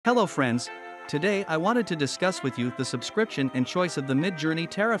Hello friends, today I wanted to discuss with you the subscription and choice of the Midjourney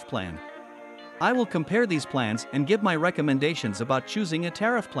tariff plan. I will compare these plans and give my recommendations about choosing a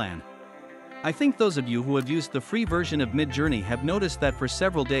tariff plan. I think those of you who have used the free version of Midjourney have noticed that for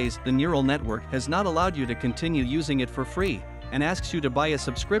several days the neural network has not allowed you to continue using it for free, and asks you to buy a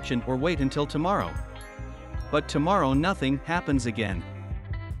subscription or wait until tomorrow. But tomorrow nothing happens again.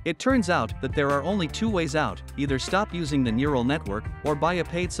 It turns out that there are only two ways out: either stop using the neural network or buy a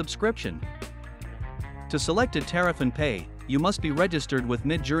paid subscription. To select a tariff and pay, you must be registered with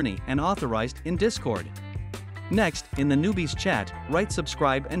Midjourney and authorized in Discord. Next, in the newbies chat, write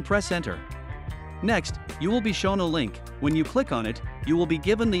subscribe and press enter. Next, you will be shown a link. When you click on it, you will be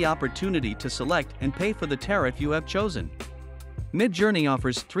given the opportunity to select and pay for the tariff you have chosen. Midjourney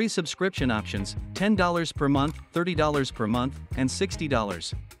offers 3 subscription options: $10 per month, $30 per month, and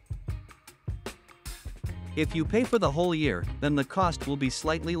 $60. If you pay for the whole year, then the cost will be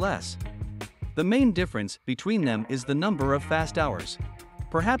slightly less. The main difference between them is the number of fast hours.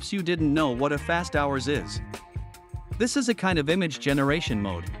 Perhaps you didn't know what a fast hours is. This is a kind of image generation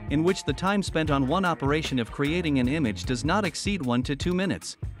mode, in which the time spent on one operation of creating an image does not exceed 1 to 2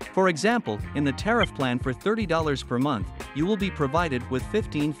 minutes. For example, in the tariff plan for $30 per month, you will be provided with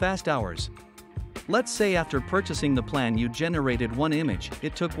 15 fast hours. Let's say after purchasing the plan you generated one image,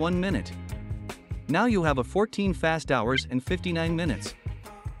 it took 1 minute. Now you have 14 fast hours and 59 minutes.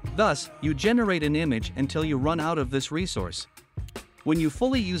 Thus, you generate an image until you run out of this resource. When you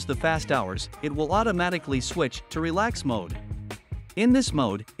fully use the fast hours, it will automatically switch to relax mode. In this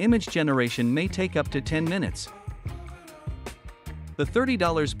mode, image generation may take up to 10 minutes. The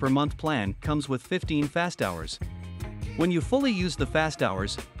 $30 per month plan comes with 15 fast hours. When you fully use the fast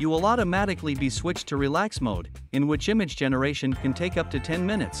hours, you will automatically be switched to relax mode, in which image generation can take up to 10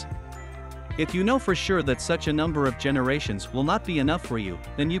 minutes. If you know for sure that such a number of generations will not be enough for you,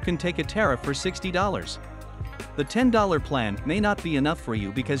 then you can take a tariff for $60. The $10 plan may not be enough for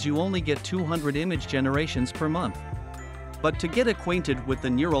you because you only get 200 image generations per month. But to get acquainted with the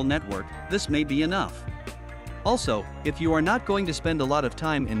neural network, this may be enough. Also, if you are not going to spend a lot of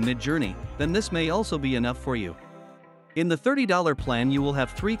time in Midjourney, then this may also be enough for you. In the $30 plan you will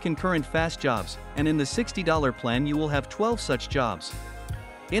have 3 concurrent fast jobs, and in the $60 plan you will have 12 such jobs.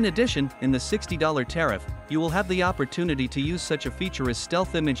 In addition, in the $60 tariff, you will have the opportunity to use such a feature as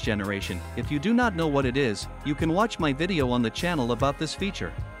stealth image generation. If you do not know what it is, you can watch my video on the channel about this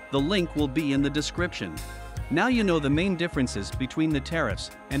feature. The link will be in the description. Now you know the main differences between the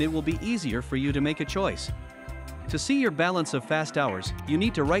tariffs, and it will be easier for you to make a choice. To see your balance of fast hours, you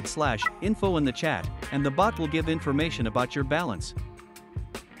need to write /info in the chat, and the bot will give information about your balance.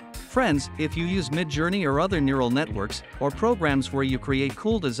 Friends, if you use Midjourney or other neural networks, or programs where you create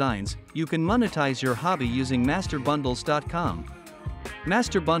cool designs, you can monetize your hobby using masterbundles.com.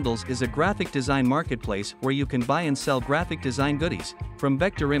 Master Bundles is a graphic design marketplace where you can buy and sell graphic design goodies, from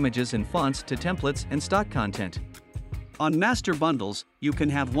vector images and fonts to templates and stock content. On Master Bundles, you can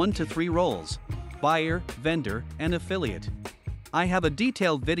have 1 to 3 roles: buyer, vendor, and affiliate. I have a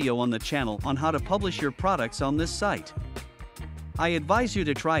detailed video on the channel on how to publish your products on this site. I advise you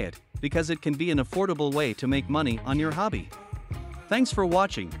to try it, because it can be an affordable way to make money on your hobby. Thanks for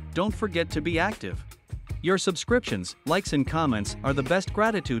watching. Don't forget to be active. Your subscriptions, likes and comments are the best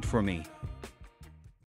gratitude for me.